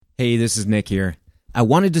Hey, this is Nick here. I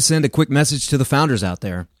wanted to send a quick message to the founders out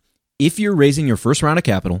there. If you're raising your first round of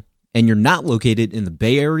capital and you're not located in the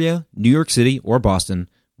Bay Area, New York City, or Boston,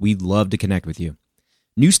 we'd love to connect with you.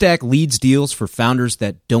 NewStack leads deals for founders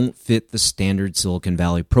that don't fit the standard Silicon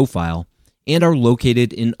Valley profile and are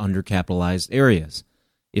located in undercapitalized areas.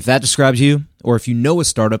 If that describes you, or if you know a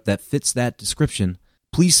startup that fits that description,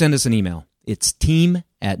 please send us an email. It's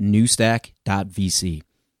team@newstack.vc.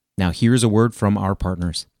 Now here's a word from our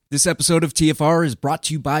partners. This episode of TFR is brought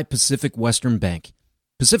to you by Pacific Western Bank.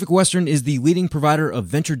 Pacific Western is the leading provider of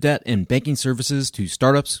venture debt and banking services to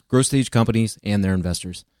startups, growth stage companies, and their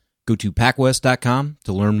investors. Go to pacwest.com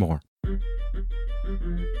to learn more.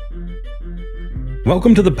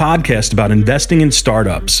 Welcome to the podcast about investing in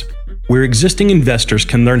startups, where existing investors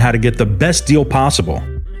can learn how to get the best deal possible,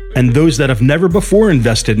 and those that have never before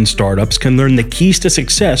invested in startups can learn the keys to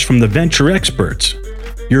success from the venture experts.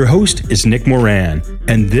 Your host is Nick Moran,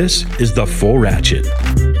 and this is The Full Ratchet.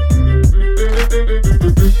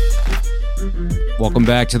 Welcome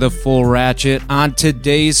back to The Full Ratchet. On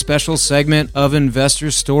today's special segment of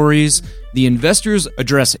Investor Stories, the investors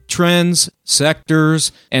address trends,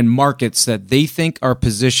 sectors, and markets that they think are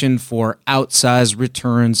positioned for outsized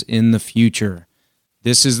returns in the future.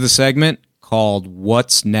 This is the segment called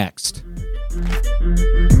What's Next?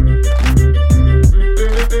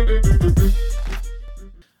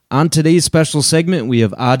 On today's special segment, we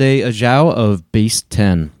have Ajao of Base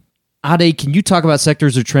 10. Ade, can you talk about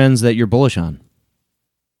sectors or trends that you're bullish on?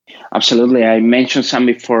 Absolutely. I mentioned some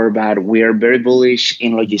before, but we are very bullish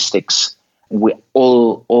in logistics. We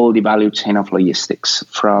all the value chain of logistics,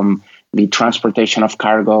 from the transportation of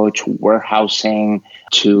cargo to warehousing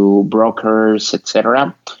to brokers,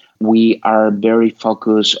 etc. We are very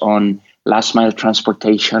focused on last mile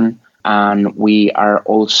transportation, and we are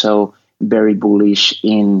also very bullish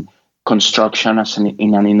in construction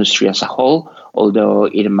in an industry as a whole, although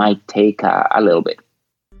it might take a little bit.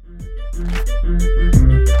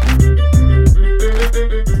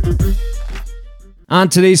 On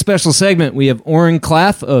today's special segment, we have Oren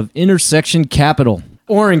Klaff of Intersection Capital.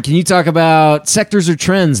 Oren, can you talk about sectors or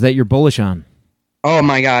trends that you're bullish on? Oh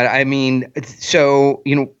my God. I mean, so,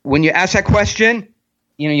 when you ask that question,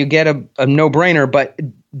 you get a no-brainer, but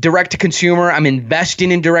direct to consumer, I'm investing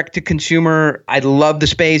in direct to consumer. I love the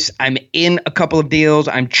space. I'm in a couple of deals.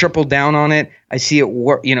 I'm tripled down on it. I see it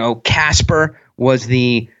work. Casper was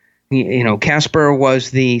the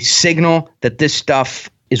signal that this stuff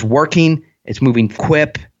is working. It's moving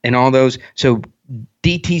Quip and all those. So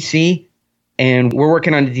DTC, and we're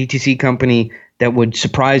working on a DTC company that would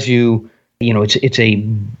surprise you. It's a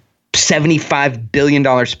 $75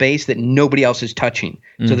 billion space that nobody else is touching.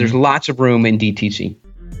 Mm-hmm. So there's lots of room in DTC.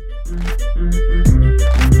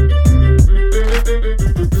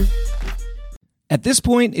 At this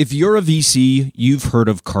point, if you're a VC, you've heard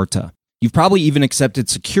of Carta. You've probably even accepted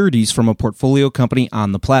securities from a portfolio company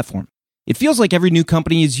on the platform. It feels like every new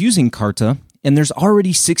company is using Carta, and there's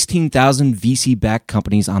already 16,000 VC-backed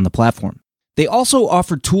companies on the platform. They also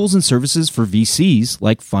offer tools and services for VCs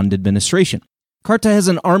like fund administration. Carta has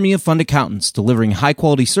an army of fund accountants delivering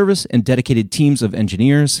high-quality service and dedicated teams of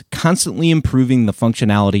engineers, constantly improving the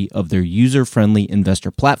functionality of their user-friendly investor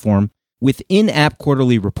platform with in-app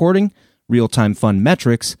quarterly reporting, real-time fund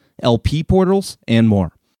metrics, LP portals, and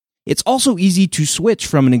more. It's also easy to switch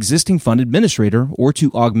from an existing fund administrator or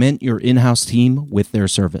to augment your in-house team with their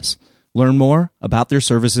service. Learn more about their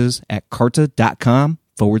services at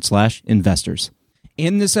carta.com/investors.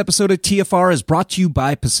 And this episode of TFR is brought to you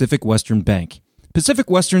by Pacific Western Bank. Pacific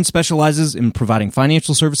Western specializes in providing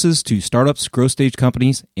financial services to startups, growth stage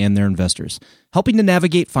companies, and their investors, helping to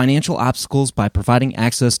navigate financial obstacles by providing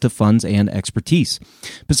access to funds and expertise.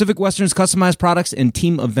 Pacific Western's customized products and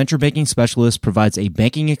team of venture banking specialists provides a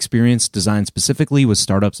banking experience designed specifically with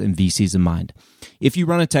startups and VCs in mind. If you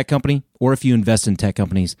run a tech company or if you invest in tech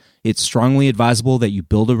companies, it's strongly advisable that you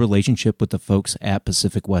build a relationship with the folks at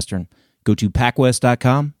Pacific Western. Go to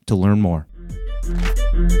pacwest.com to learn more.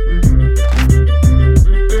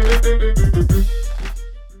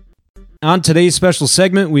 On today's special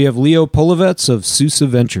segment, we have Leo Polovets of Sousa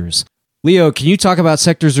Ventures. Leo, can you talk about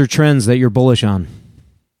sectors or trends that you're bullish on?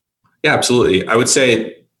 Yeah, absolutely. I would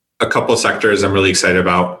say a couple of sectors I'm really excited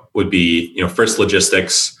about would be, first,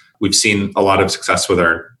 logistics. We've seen a lot of success with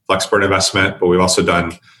our Flexport investment, but we've also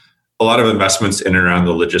done a lot of investments in and around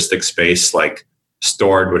the logistics space, like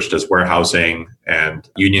Stored, which does warehousing, and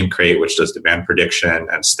Union Crate, which does demand prediction,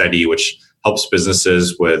 and Steady, which helps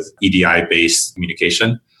businesses with EDI-based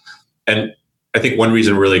communication. And I think one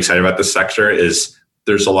reason we're really excited about this sector is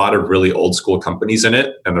there's a lot of really old school companies in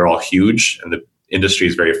it, and they're all huge, and the industry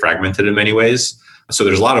is very fragmented in many ways. So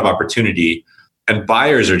there's a lot of opportunity, and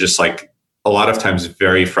buyers are just like a lot of times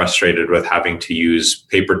very frustrated with having to use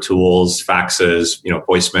paper tools, faxes,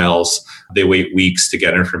 voicemails. They wait weeks to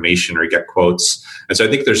get information or get quotes. And so I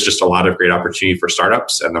think there's just a lot of great opportunity for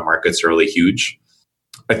startups, and the markets are really huge.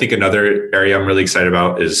 I think another area I'm really excited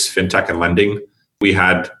about is fintech and lending. We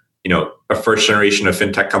had, a first generation of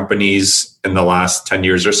fintech companies in the last 10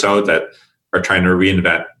 years or so that are trying to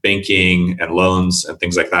reinvent banking and loans and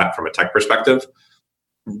things like that from a tech perspective.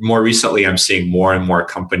 More recently, I'm seeing more and more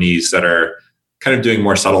companies that are kind of doing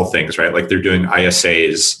more subtle things, right? Like they're doing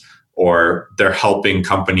ISAs, or they're helping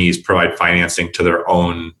companies provide financing to their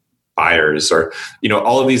own buyers, or,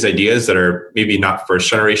 all of these ideas that are maybe not first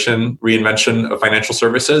generation reinvention of financial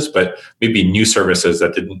services, but maybe new services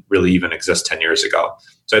that didn't really even exist 10 years ago.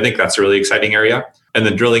 So I think that's a really exciting area. And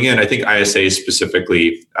then drilling in, I think ISAs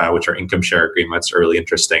specifically, which are income share agreements, are really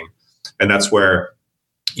interesting. And that's where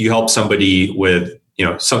you help somebody with,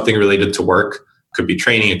 something related to work. It could be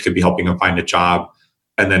training, it could be helping them find a job.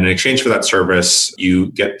 And then in exchange for that service,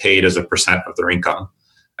 you get paid as a percent of their income.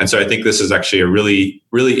 And so I think this is actually a really,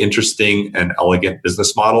 really interesting and elegant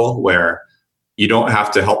business model where you don't have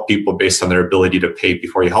to help people based on their ability to pay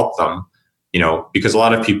before you help them, because a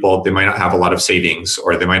lot of people, they might not have a lot of savings,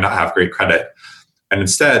 or they might not have great credit. And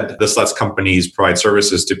instead, this lets companies provide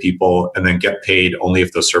services to people and then get paid only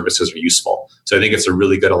if those services are useful. So I think it's a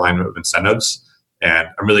really good alignment of incentives. And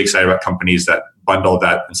I'm really excited about companies that bundle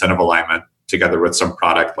that incentive alignment together with some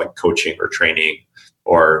product like coaching or training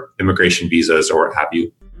or immigration visas or what have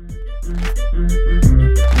you.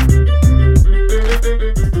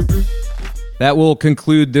 That will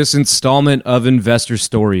conclude this installment of Investor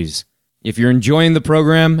Stories. If you're enjoying the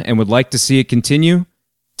program and would like to see it continue,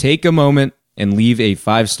 take a moment and leave a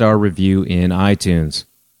 5-star review in iTunes.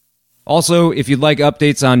 Also, if you'd like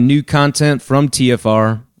updates on new content from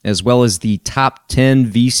TFR, as well as the top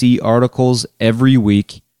 10 VC articles every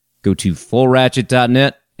week, go to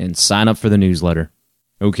fullratchet.net and sign up for the newsletter.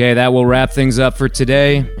 Okay, that will wrap things up for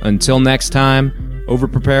today. Until next time,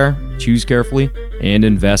 over-prepare, choose carefully, and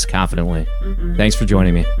invest confidently. Thanks for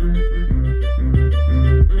joining me.